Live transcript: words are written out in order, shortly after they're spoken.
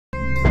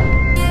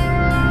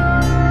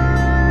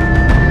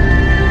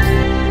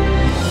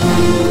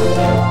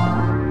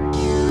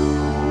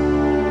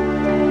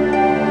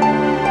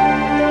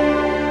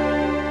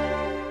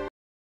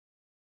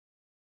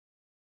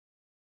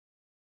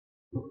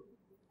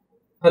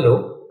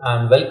Hello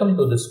and welcome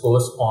to this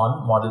course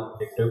on model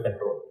predictive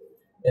control.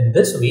 In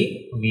this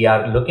week, we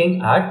are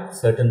looking at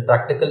certain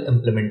practical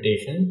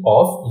implementation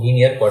of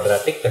linear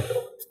quadratic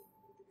control.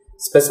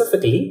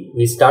 Specifically,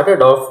 we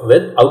started off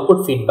with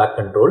output feedback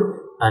control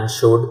and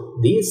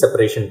showed the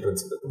separation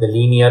principle. The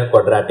linear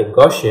quadratic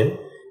Gaussian,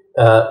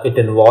 it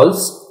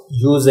involves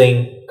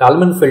using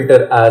Kalman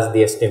filter as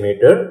the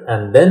estimator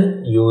and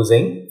then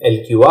using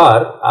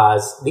LQR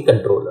as the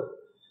controller.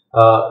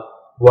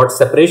 What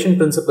separation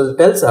principle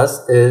tells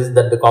us is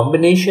that the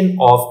combination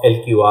of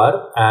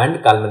LQR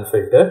and Kalman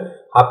filter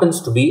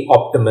happens to be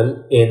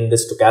optimal in the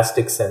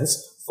stochastic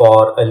sense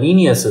for a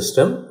linear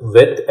system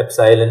with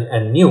epsilon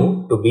and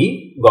nu to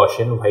be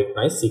Gaussian white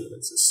noise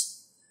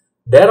sequences.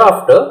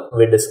 Thereafter,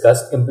 we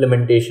discussed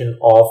implementation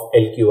of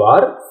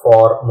LQR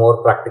for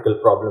more practical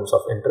problems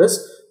of interest,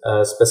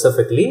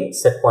 specifically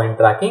set point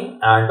tracking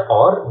and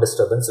or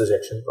disturbance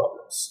rejection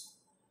problems.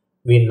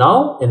 We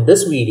now in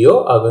this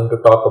video are going to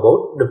talk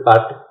about the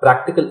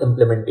practical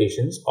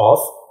implementations of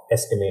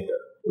estimator.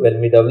 When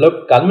we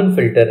developed Kalman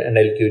filter and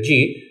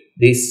LQG,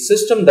 the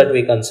system that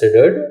we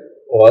considered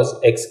was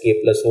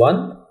xk plus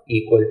 1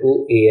 equal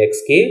to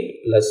axk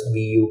plus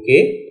buk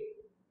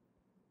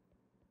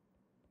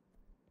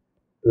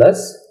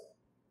plus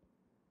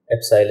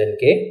epsilon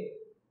k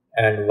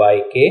and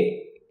yk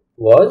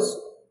was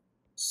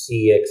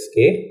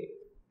cxk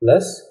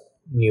plus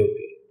nu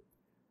k.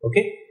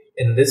 Okay.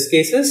 In these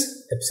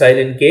cases,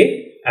 epsilon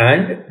k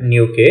and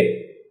nu k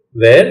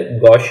were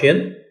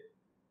Gaussian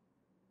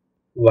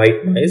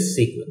white noise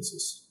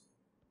sequences.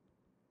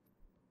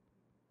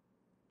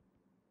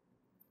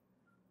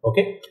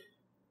 Okay.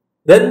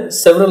 Then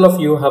several of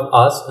you have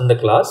asked in the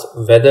class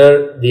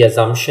whether the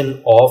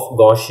assumption of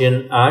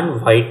Gaussian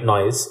and white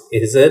noise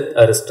is it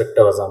a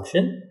restrictive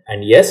assumption,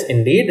 and yes,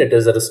 indeed it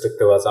is a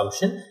restrictive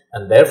assumption,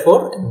 and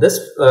therefore in this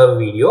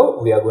video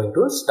we are going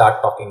to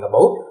start talking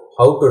about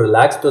how to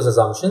relax those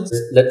assumptions.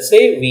 Let's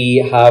say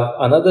we have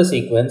another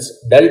sequence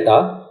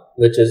delta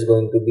which is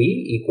going to be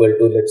equal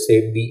to, let's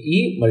say,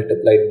 BE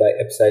multiplied by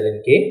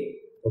epsilon k.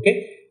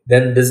 Okay,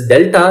 then this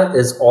delta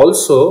is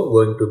also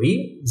going to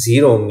be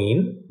zero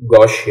mean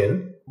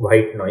Gaussian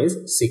white noise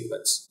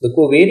sequence. The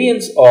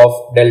covariance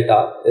of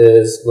delta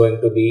is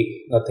going to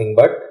be nothing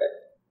but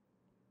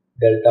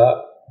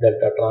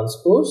delta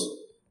transpose,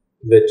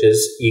 which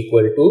is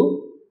equal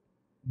to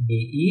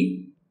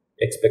BE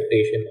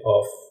expectation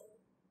of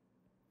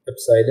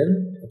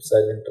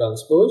epsilon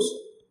transpose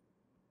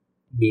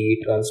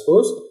BE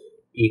transpose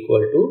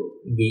equal to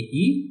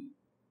BE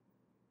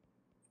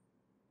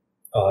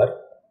or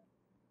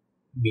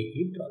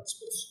BE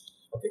transpose.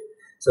 Okay,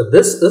 so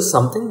this is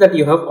something that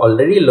you have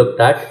already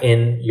looked at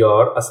in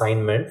your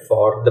assignment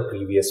for the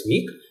previous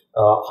week.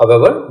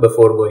 However,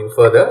 before going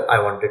further, I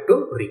wanted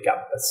to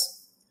recap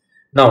this.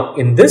 Now,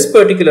 in this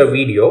particular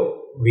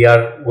video, we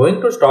are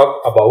going to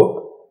talk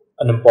about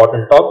an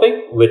important topic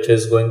which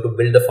is going to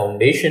build the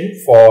foundation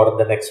for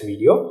the next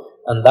video,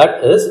 and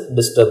that is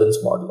disturbance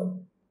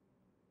modeling.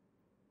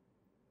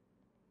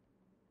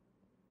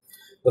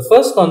 The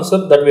first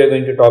concept that we are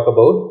going to talk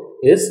about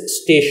is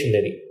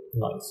stationary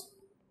noise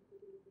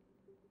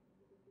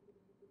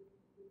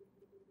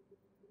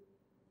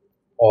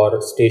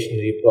or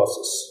stationary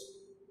process.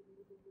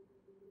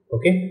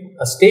 Okay,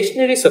 a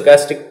stationary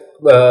stochastic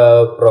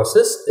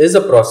process is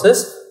a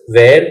process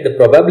where the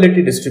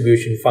probability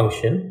distribution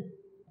function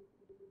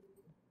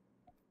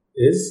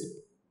is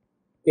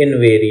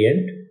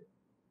invariant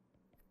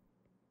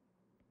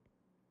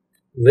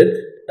with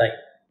time.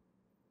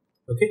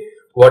 Okay,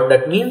 what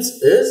that means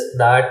is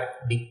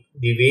that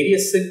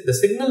the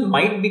signal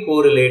might be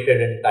correlated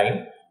in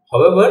time.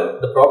 However,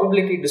 the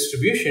probability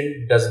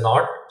distribution does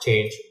not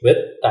change with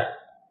time.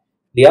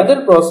 The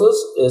other process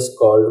is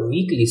called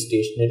weakly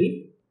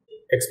stationary.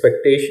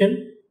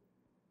 Expectation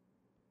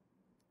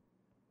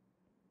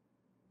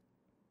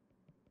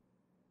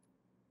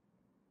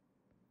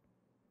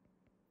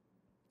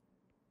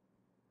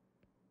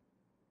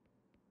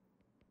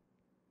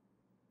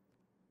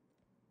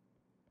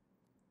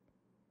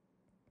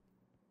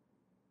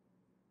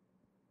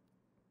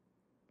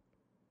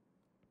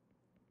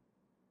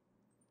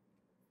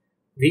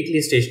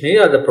Weakly stationary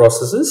are the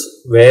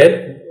processes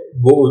where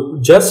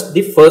just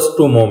the first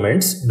two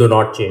moments do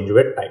not change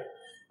with time.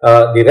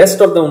 The rest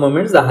of the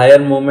moments, the higher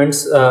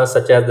moments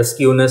such as the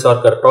skewness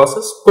or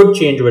kurtosis could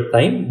change with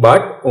time,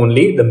 but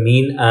only the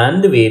mean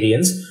and the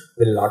variance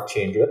will not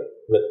change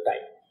with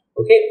time.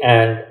 Okay,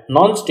 and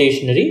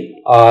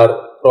non-stationary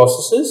are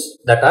processes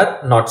that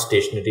are not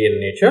stationary in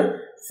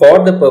nature.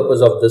 For the purpose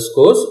of this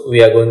course,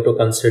 we are going to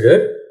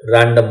consider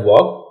random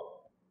walk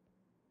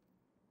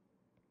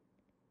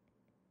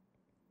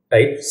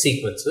type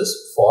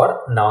sequences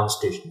for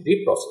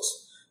non-stationary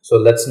process. So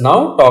let's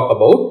now talk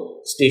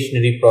about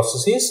stationary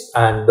processes,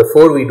 and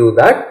before we do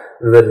that,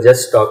 we will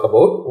just talk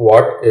about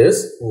what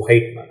is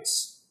white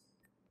noise.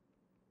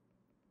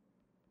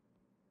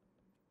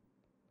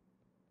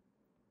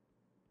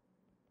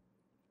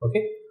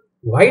 Okay,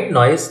 white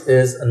noise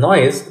is a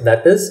noise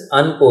that is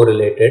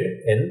uncorrelated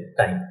in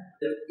time.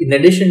 In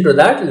addition to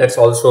that, let's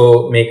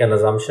also make an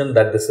assumption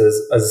that this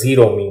is a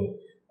zero mean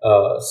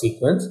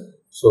sequence.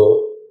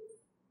 So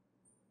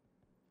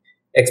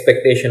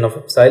expectation of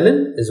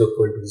epsilon is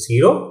equal to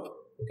 0,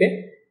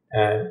 okay,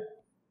 and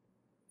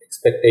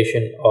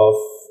expectation of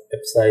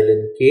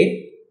epsilon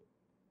k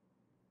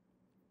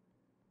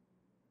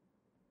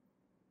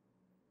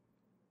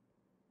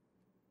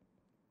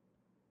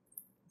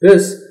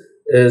this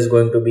is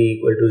going to be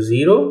equal to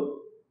 0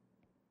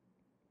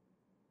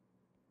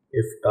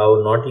 if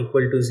tau not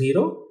equal to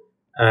 0,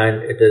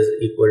 and it is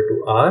equal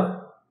to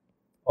r,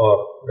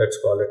 or let's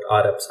call it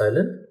r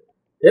epsilon,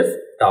 if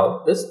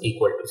tau is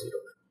equal to 0.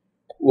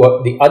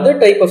 What the other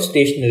type of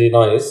stationary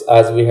noise,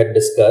 as we had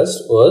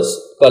discussed,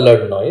 was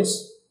colored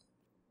noise.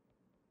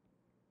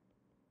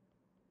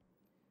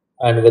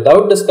 And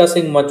without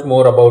discussing much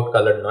more about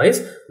colored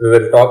noise, we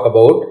will talk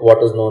about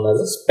what is known as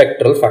a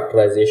spectral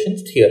factorization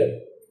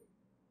theorem.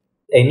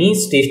 Any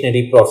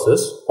stationary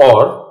process,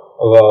 or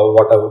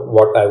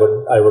what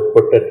I would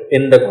put it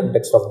in the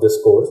context of this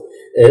course,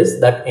 is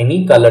that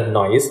any colored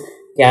noise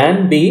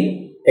can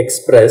be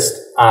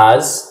expressed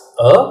as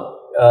a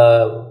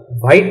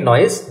white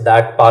noise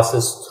that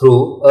passes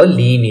through a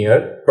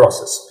linear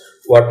process.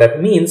 What that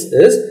means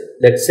is,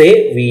 let's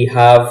say we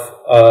have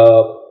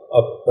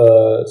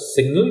a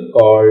signal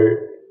called,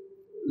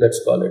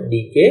 let's call it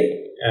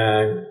dk,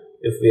 and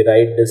if we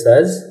write this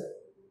as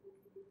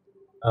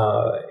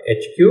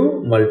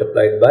hq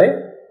multiplied by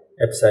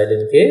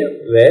epsilon k,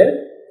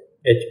 where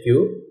hq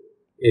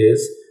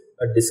is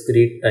a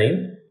discrete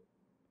time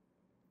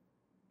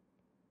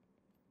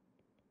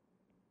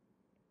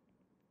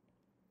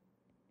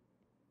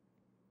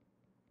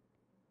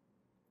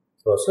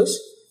process,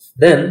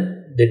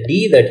 then the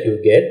d that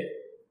you get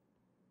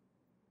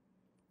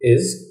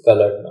is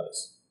colored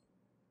noise.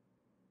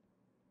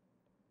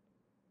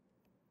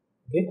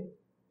 Okay.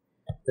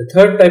 The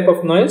third type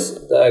of noise,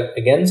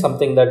 again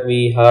something that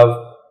we have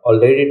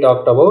already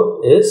talked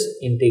about, is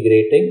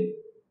integrating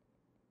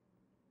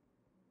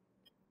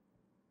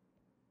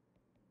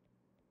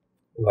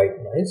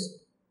white noise.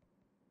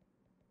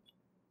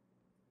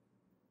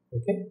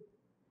 Okay,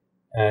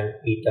 and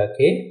eta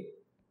k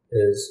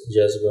is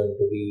just going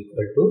to be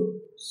equal to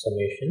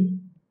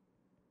summation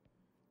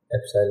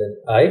epsilon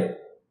I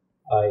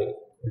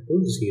equal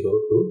to 0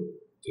 to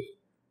k.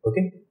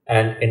 Okay,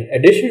 and in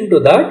addition to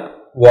that,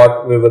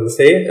 what we will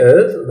say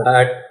is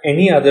that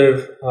any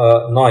other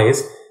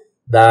noise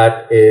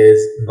that is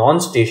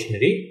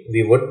non-stationary,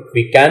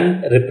 we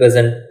can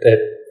represent it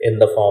in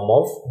the form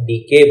of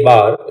dk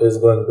bar is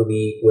going to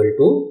be equal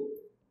to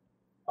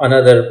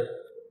another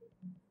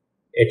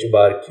h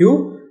bar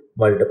q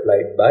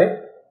multiplied by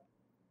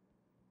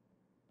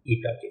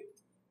eta k.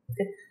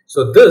 Okay,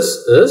 so this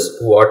is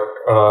what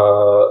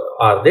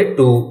are the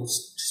two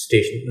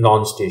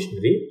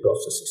non-stationary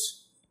processes.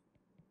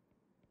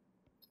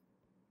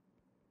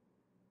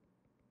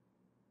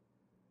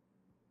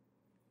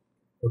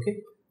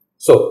 Okay,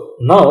 so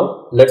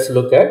now let's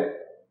look at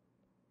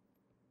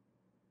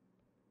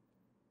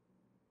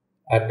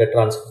the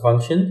transfer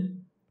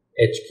function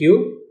hq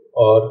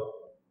or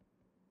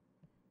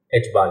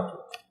h bar q.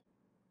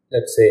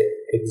 Let's say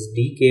x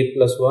dk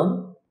plus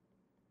 1,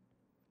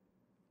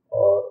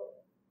 or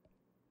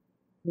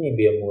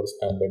maybe a more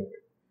standard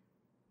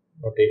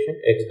notation,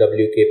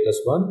 xwk plus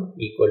 1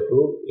 equal to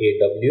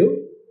aw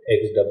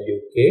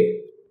xwk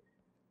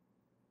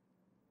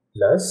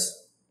plus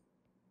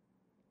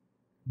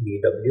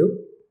bw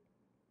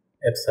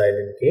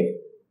epsilon k,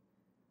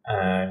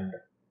 and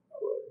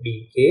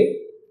dk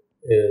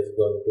is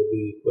going to be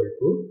equal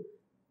to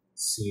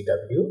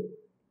cw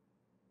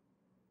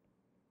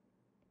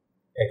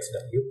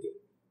xwk.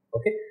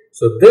 Okay,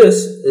 so this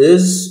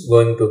is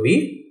going to be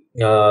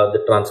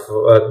the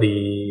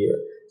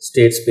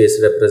state space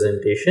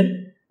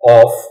representation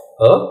of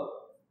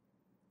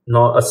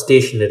a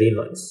stationary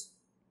noise,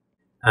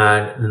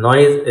 and the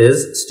noise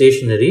is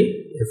stationary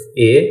if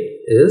A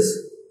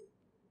is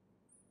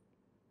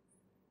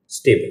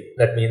stable.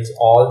 That means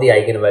all the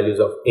eigenvalues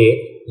of A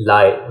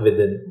lie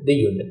within the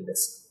unit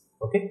disk.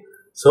 Okay,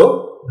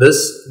 so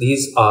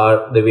these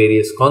are the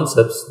various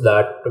concepts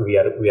that we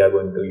are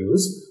going to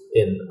use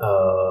in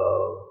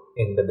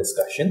the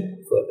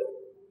discussion further.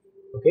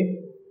 Okay,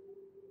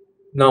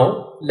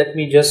 now let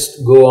me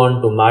just go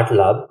on to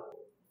MATLAB.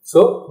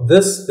 So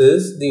this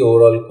is the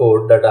overall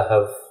code that I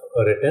have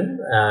written,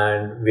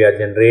 and we are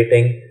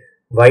generating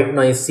white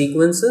noise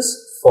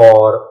sequences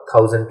for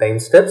 1000 time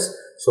steps.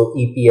 So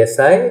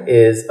EPSI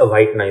is a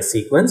white noise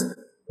sequence.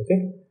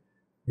 Okay,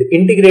 the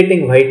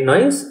integrating white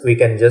noise, we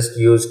can just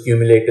use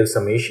cumulative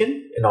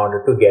summation in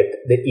order to get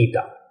the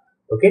eta.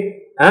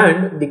 Okay,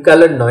 and the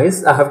colored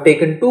noise, I have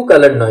taken two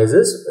colored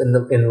noises.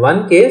 In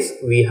one case,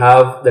 we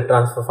have the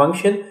transfer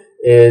function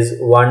is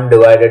 1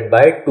 divided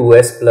by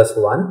 2s plus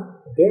 1.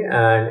 Okay,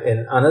 and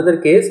in another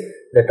case,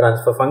 the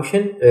transfer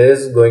function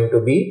is going to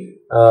be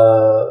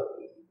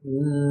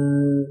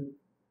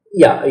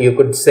yeah, you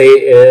could say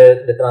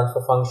the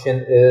transfer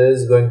function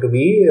is going to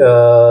be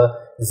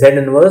z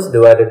inverse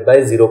divided by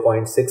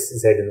 0.6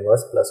 z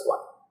inverse plus 1.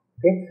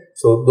 Okay,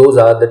 so those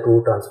are the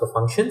two transfer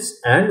functions,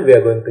 and we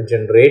are going to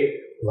generate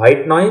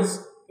white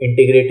noise,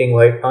 integrating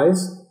white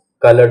noise,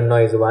 colored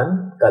noise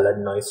 1,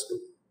 colored noise 2.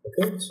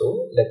 Okay,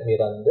 so let me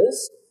run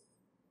this.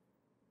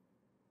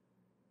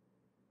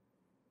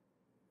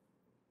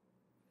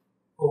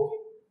 Okay,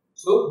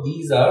 so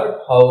these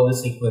are how the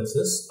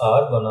sequences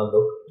are gonna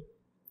look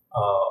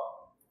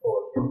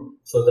over here.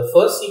 So the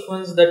first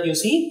sequence that you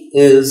see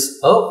is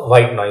a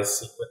white noise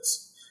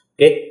sequence.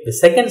 Okay, the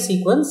second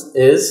sequence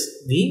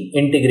is the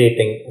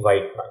integrating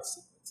white noise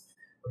sequence.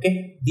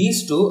 Okay,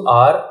 these two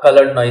are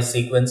colored noise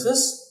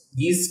sequences.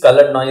 These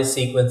colored noise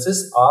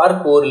sequences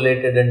are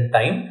correlated in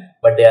time,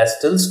 but they are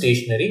still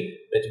stationary,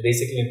 which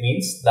basically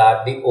means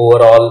that the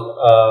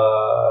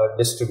overall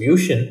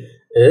distribution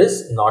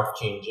is not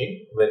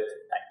changing with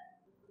time.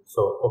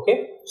 So,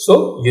 okay,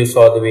 so you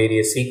saw the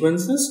various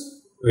sequences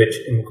which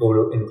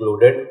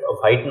included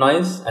white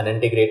noise and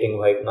integrating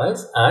white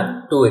noise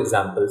and two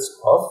examples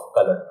of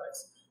colored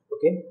noise.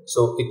 Okay,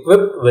 so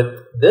equipped with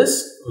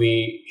this,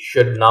 we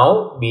should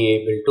now be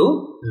able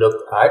to look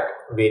at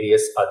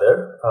various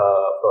other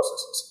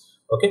processes.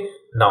 Okay,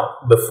 now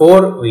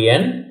before we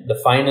end, the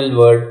final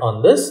word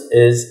on this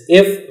is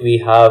if we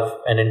have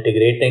an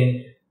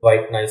integrating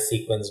white noise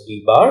sequence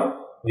B bar,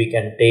 we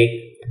can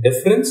take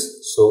difference.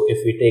 So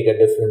if we take a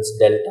difference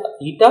delta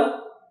eta,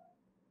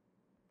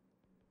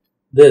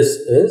 this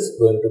is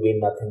going to be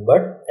nothing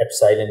but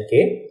epsilon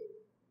k.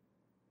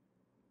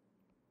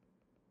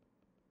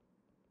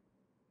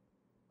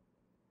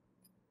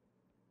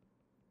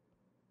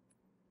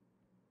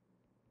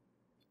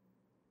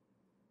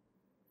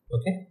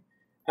 Okay,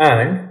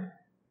 and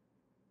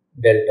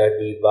delta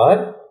d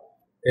bar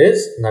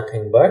is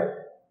nothing but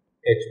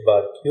h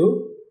bar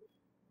q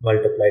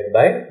multiplied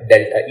by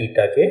delta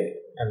eta k,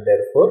 and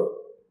therefore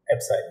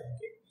epsilon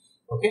k.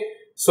 Okay,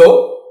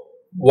 so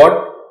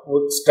what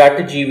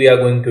strategy we are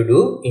going to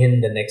do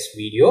in the next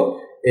video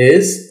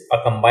is a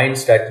combined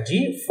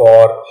strategy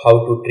for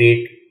how to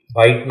treat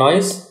white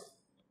noise,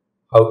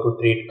 how to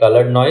treat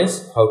colored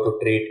noise, how to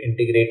treat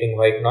integrating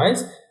white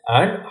noise,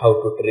 and how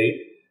to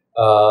treat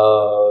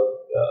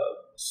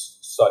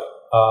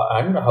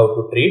and how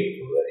to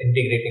treat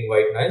integrating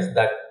white noise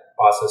that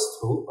passes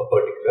through a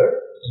particular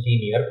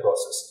linear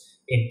process.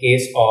 In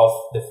case of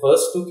the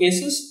first two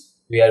cases,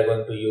 we are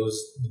going to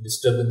use the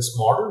disturbance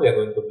model. We are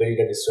going to build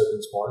a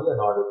disturbance model in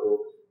order to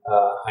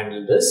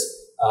handle this.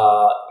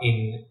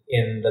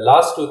 In the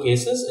last two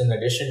cases, in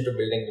addition to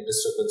building the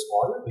disturbance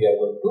model, we are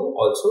going to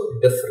also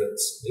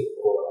difference the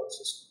overall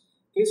system.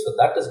 Okay, so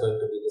that is going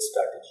to be the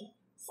strategy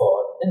for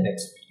the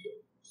next video.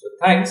 So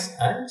thanks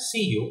and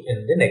see you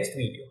in the next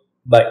video.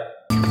 Bye.